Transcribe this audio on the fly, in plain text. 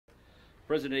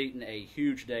President Eaton, a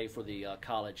huge day for the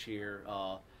college here.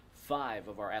 5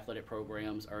 of our athletic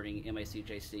programs earning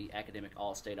MACJC Academic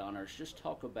All-State honors. Just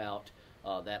talk about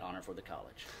that honor for the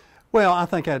college. Well, I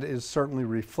think that is certainly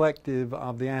reflective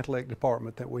of the athletic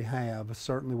department that we have.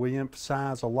 Certainly we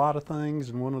emphasize a lot of things,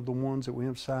 and one of the ones that we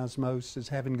emphasize most is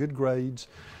having good grades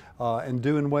and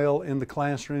doing well in the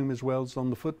classroom as well as on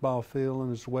the football field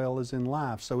and as well as in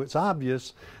life. So it's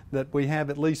obvious that we have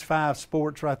at least 5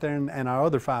 sports right there, and our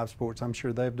other 5 sports, I'm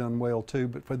sure they've done well too,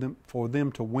 but for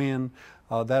them to win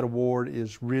that award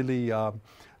is really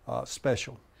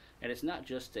special. And it's not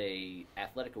just a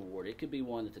athletic award. It could be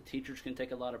one that the teachers can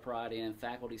take a lot of pride in,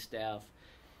 faculty, staff,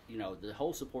 you know, the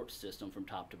whole support system from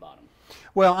top to bottom.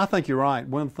 Well, I think you're right.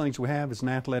 One of the things we have is an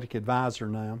athletic advisor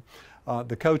now.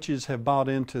 The coaches have bought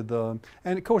into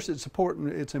and of course it's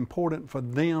important for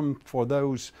them, for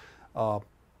those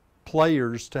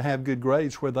players to have good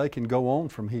grades where they can go on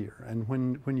from here. And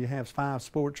when you have 5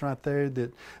 sports right there,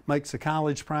 that makes the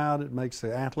college proud, it makes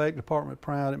the athletic department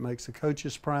proud, it makes the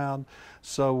coaches proud.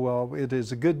 So it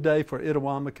is a good day for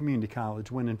Itawamba Community College,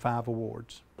 winning 5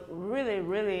 awards. I'm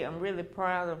really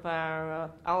proud of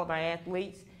all of our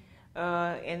athletes.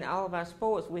 In all of our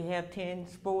sports, we have 10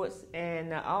 sports,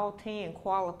 and all 10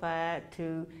 qualified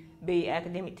to be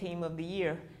Academic Team of the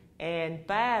Year. And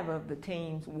 5 of the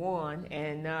teams won,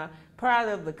 and proud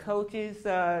of the coaches.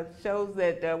 Shows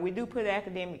that we do put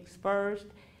academics first,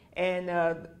 and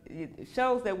it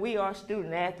shows that we are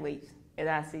student athletes at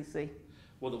ICC.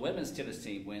 Well, the women's tennis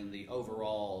team win the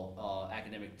overall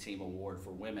academic team award for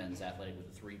women's athletic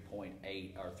with a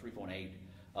 3.8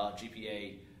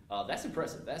 GPA. That's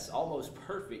impressive. That's almost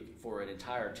perfect for an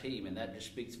entire team, and that just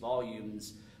speaks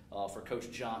volumes for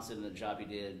Coach Johnson and the job he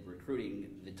did recruiting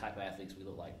the type of athletes we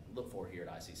look for here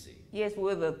at ICC. Yes,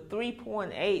 with a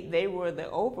 3.8, they were the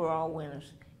overall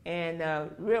winners, and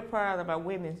real proud of our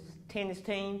women's tennis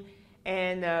team.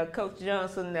 And Coach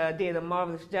Johnson did a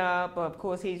marvelous job. Of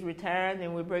course, he's retired,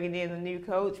 and we're bringing in a new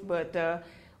coach. But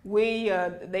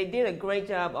they did a great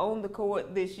job on the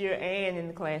court this year and in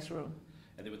the classroom.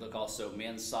 And then we look also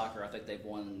men's soccer. I think they've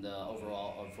won the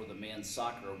overall for the men's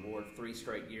soccer award 3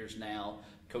 straight years now.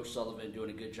 Coach Sullivan doing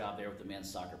a good job there with the men's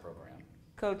soccer program.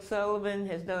 Coach Sullivan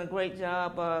has done a great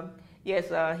job. Yes,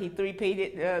 he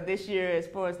three-peated this year as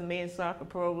far as the men's soccer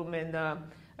program. And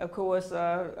of course,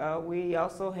 we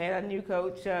also had a new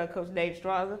coach, Coach Dave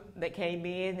Strasser, that came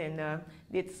in and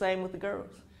did the same with the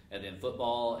girls. And then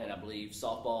football and I believe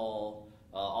softball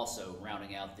also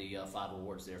rounding out the 5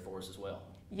 awards there for us as well.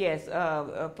 Yes,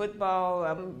 football,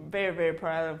 I'm very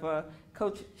proud of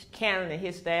Coach Cannon and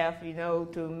his staff, you know,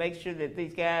 to make sure that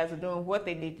these guys are doing what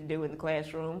they need to do in the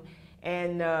classroom.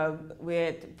 And we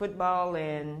had football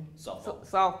and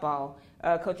softball.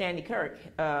 Coach Andy Kirk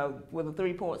with a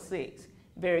 3.6.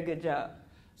 Very good job.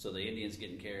 So the Indians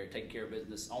taking care of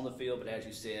business on the field, but as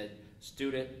you said,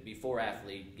 student before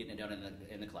athlete, getting it done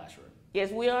in the classroom. Yes,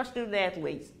 we are student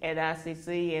athletes at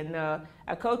ICC, and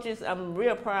our coaches, I'm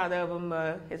real proud of them,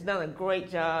 has done a great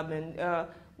job, and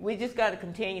we just got to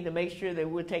continue to make sure that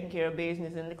we're taking care of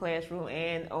business in the classroom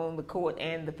and on the court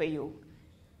and the field.